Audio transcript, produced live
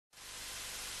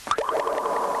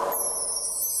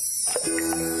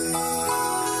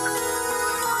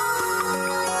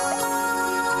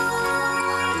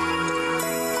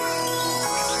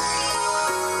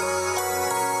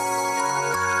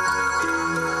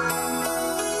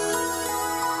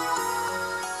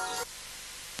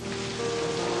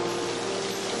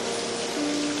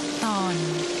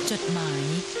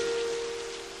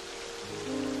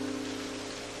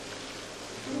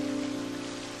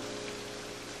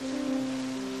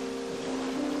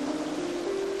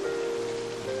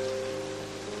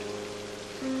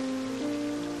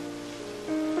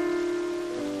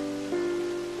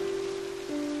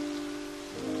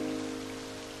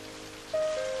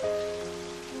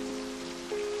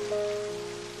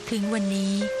ถึงวัน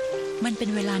นี้มันเป็น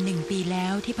เวลา1 ปีแล้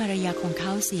วที่ภรรยาของเข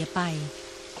าเสียไป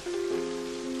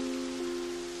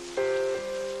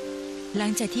หลั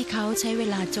งจากที่เขาใช้เว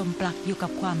ลาจมปลักอยู่กั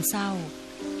บความเศร้า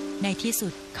ในที่สุ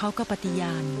ดเขาก็ปฏิญ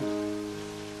าณ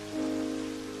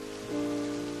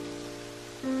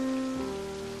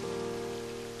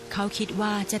เขาคิดว่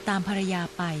าจะตามภรรยา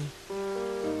ไป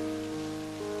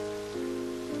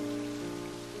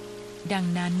ดัง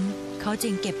นั้นเขาจึ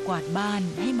งเก็บกวาดบ้าน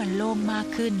ให้มันโล่งมาก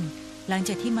ขึ้นหลังจ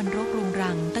ากที่มันรกรุง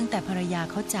รังตั้งแต่ภรรยา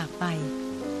เขาจากไป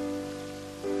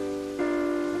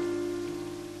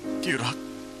ที่รัก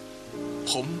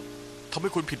ผมทำให้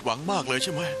คุณผิดหวังมากเลยใ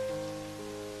ช่ไหม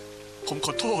ผมข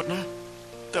อโทษนะ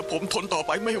แต่ผมทนต่อไ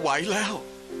ปไม่ไหวแล้ว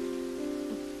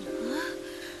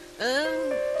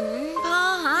พ่อ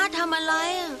หาทำอะไร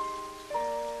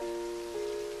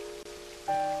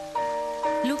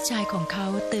ลูกชายของเขา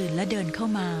ตื่นและเดินเข้า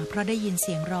มาเพราะได้ยินเ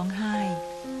สียงร้องไห้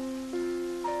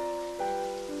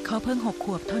เขาเพิ่ง6 ข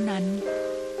วบเท่านั้น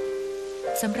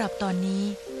สำหรับตอนนี้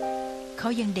เขา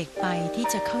ยังเด็กไปที่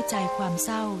จะเข้าใจความเศ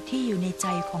ร้าที่อยู่ในใจ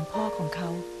ของพ่อของเขา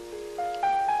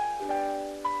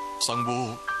ซังบู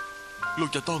ลูก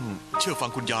จะต้องเชื่อฟั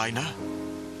งคุณยายนะ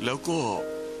แล้วก็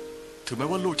ถึงแม้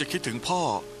ว่าลูกจะคิดถึงพ่อ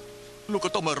ลูกก็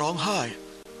ต้องมาร้องไห้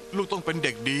ลูกต้องเป็นเ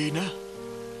ด็กดีนะ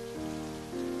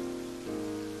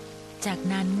จาก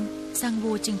นั้นซัง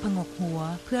บูจึงผงกหัว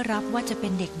เพื่อรับว่าจะเป็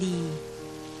นเด็กดี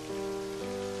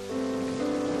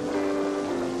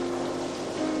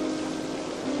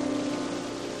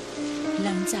ห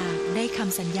ลังจากได้ค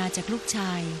ำสัญญาจากลูกช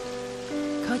าย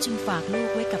เขาจึงฝากลูก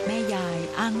ไว้กับแม่ยาย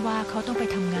อ้างว่าเขาต้องไป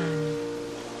ทำงาน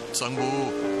ซังบู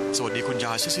สวัสดีคุณย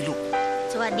ายสิลูก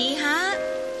สวัสดีฮะ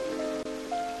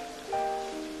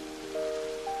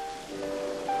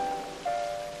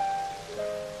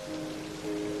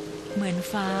เหมือน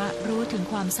ฟ้ารู้ถึง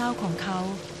ความเศร้าของเขา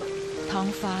ท้อง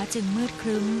ฟ้าจึงมืดค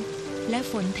รึ้มและ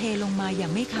ฝนเทลงมาอย่า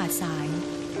งไม่ขาดสาย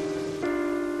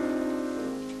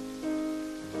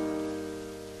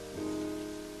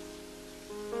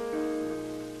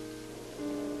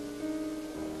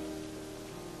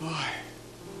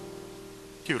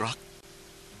ที่รัก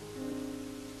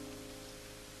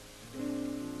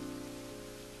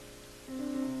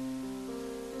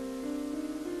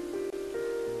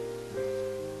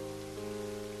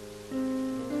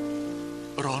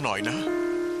รอหน่อยนะ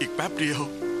อีกแป๊บเดียว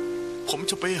ผม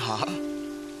จะไปห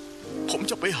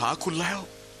าคุณแล้ว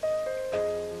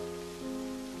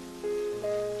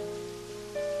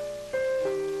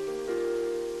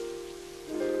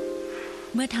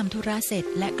เมื่อทำธุระเสร็จ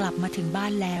และกลับมาถึงบ้า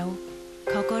นแล้ว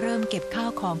เขาก็เริ่มเก็บข้า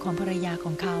วของของภรรยาข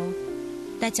องเขา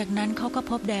แต่จากนั้นเขาก็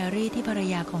พบไดอารี่ที่ภรร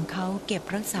ยาของเขาเก็บ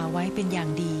รักษาไว้เป็นอย่าง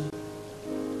ดี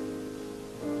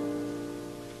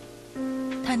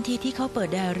ทันทีที่เขาเปิด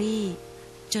ไดอารี่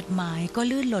จดหมายก็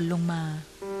ลื่นหล่นลงมา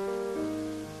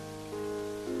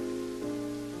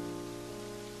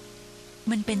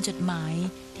มันเป็นจดหมาย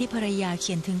ที่ภรรยาเ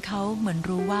ขียนถึงเขาเหมือน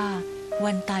รู้ว่า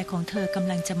วันตายของเธอก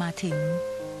ำลังจะมาถึง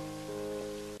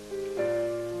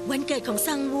วันเกิดของ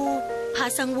ซังวูพา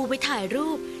ซังวูไปถ่ายรู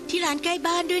ปที่ร้านใกล้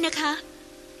บ้านด้วยนะคะ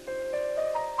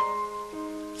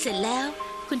เสร็จแล้ว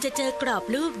คุณจะเจอกรอบ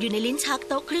รูปอยู่ในลิ้นชัก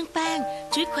โต๊ะเครื่องแป้ง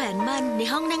ช่วยแขวนมันใน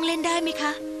ห้องนั่งเล่นได้ไหมค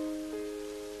ะ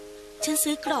ฉัน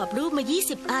ซื้อกรอบรูปมา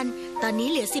20 อันตอนนี้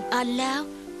เหลือ10 อันแล้ว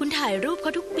คุณถ่ายรูปเข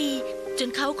าทุกปีจน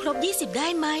เขาครบ20ได้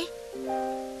ไหม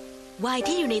ไวน์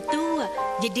ที่อยู่ในตู้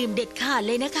อย่าดื่มเด็ดขาดเ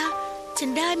ลยนะคะฉัน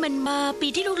ได้มันมาปี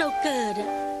ที่ลูกเราเกิด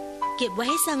เก็บไว้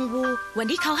ให้ซังวูวัน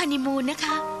ที่เขาฮันนีมูนนะค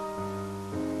ะ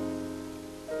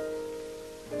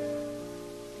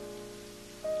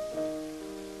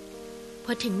พ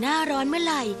อถึงหน้าร้อนเมื่อไ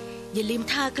หร่อย่าลืม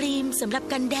ทาครีมสำหรับ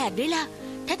กันแดดด้วยล่ะ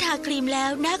ถ้าทาครีมแล้ว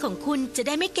หน้าของคุณจะไ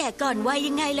ด้ไม่แก่ก่อนวัย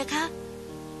ยังไงล่ะคะ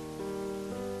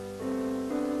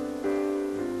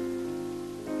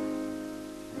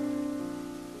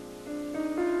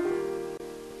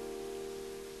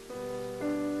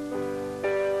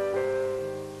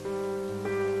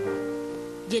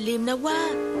อย่าลืมนะว่า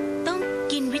ต้อง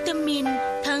กินวิตามิน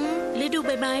ทั้งฤดูใ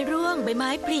บไม้ร่วงใบไม้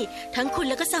ผลิทั้งคุณ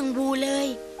แล้วก็ซังวูเลย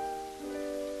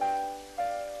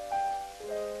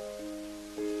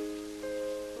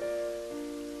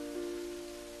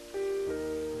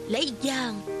และอีกอย่า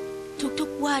งทุก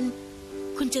ๆวัน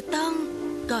คุณจะต้อง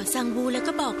กอดซังวูแล้ว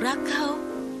ก็บอกรักเขา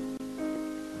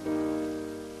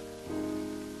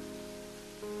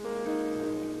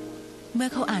เมื่อ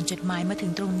เขาอ่านจดหมายมาถึ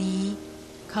งตรงนี้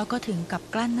เขาก็ถึงกับ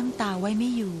กลั้นน้ำตาไว้ไม่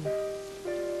อยู่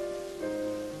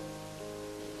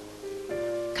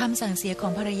คำสั่งเสียขอ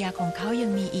งภรรยาของเขายั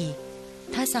งมีอีก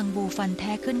ถ้าซังวูฟันแ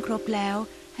ท้ขึ้นครบแล้ว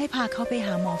ให้พาเขาไปห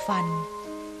าหมอฟัน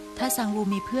ถ้าซังวู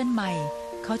มีเพื่อนใหม่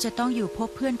เขาจะต้องอยู่พบ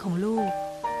เพื่อนของลูก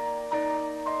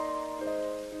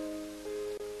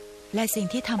และสิ่ง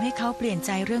ที่ทำให้เขาเปลี่ยนใ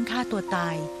จเรื่องฆ่าตัวตา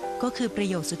ยก็คือประ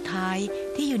โยคสุดท้าย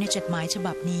ที่อยู่ในจดหมายฉ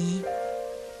บับนี้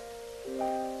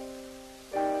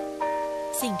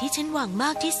สิ่งที่ฉันหวังม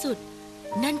ากที่สุด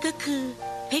นั่นก็คือ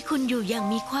ให้คุณอยู่อย่าง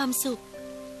มีความสุข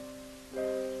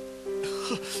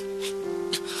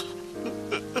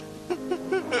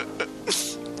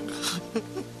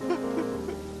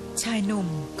ชายหนุ่ม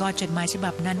กอดจดหมายฉ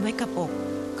บับนั้นไว้กับอก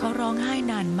เขาร้องไห้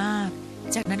นานมาก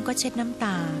จากนั้นก็เช็ดน้ำต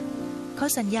าเขา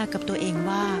สัญญากับตัวเอง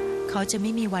ว่าเขาจะไ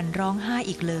ม่มีวันร้องไห้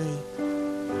อีกเลย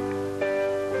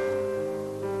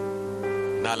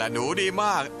นั่นแหละหนูดีม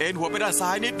ากเอ็นหัวไปด้านซ้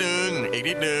ายนิดนึงอีก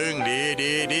นิดนึง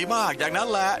ดีมากอย่างนั้น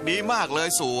แหละดีมากเลย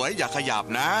สวยอย่าขยับ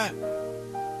นะ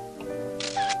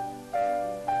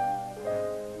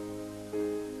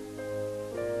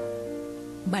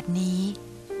บัดนี้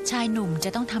ชายหนุ่มจะ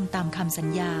ต้องทำตามคำสัญ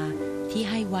ญาที่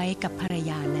ให้ไว้กับภรร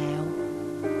ยาแล้ว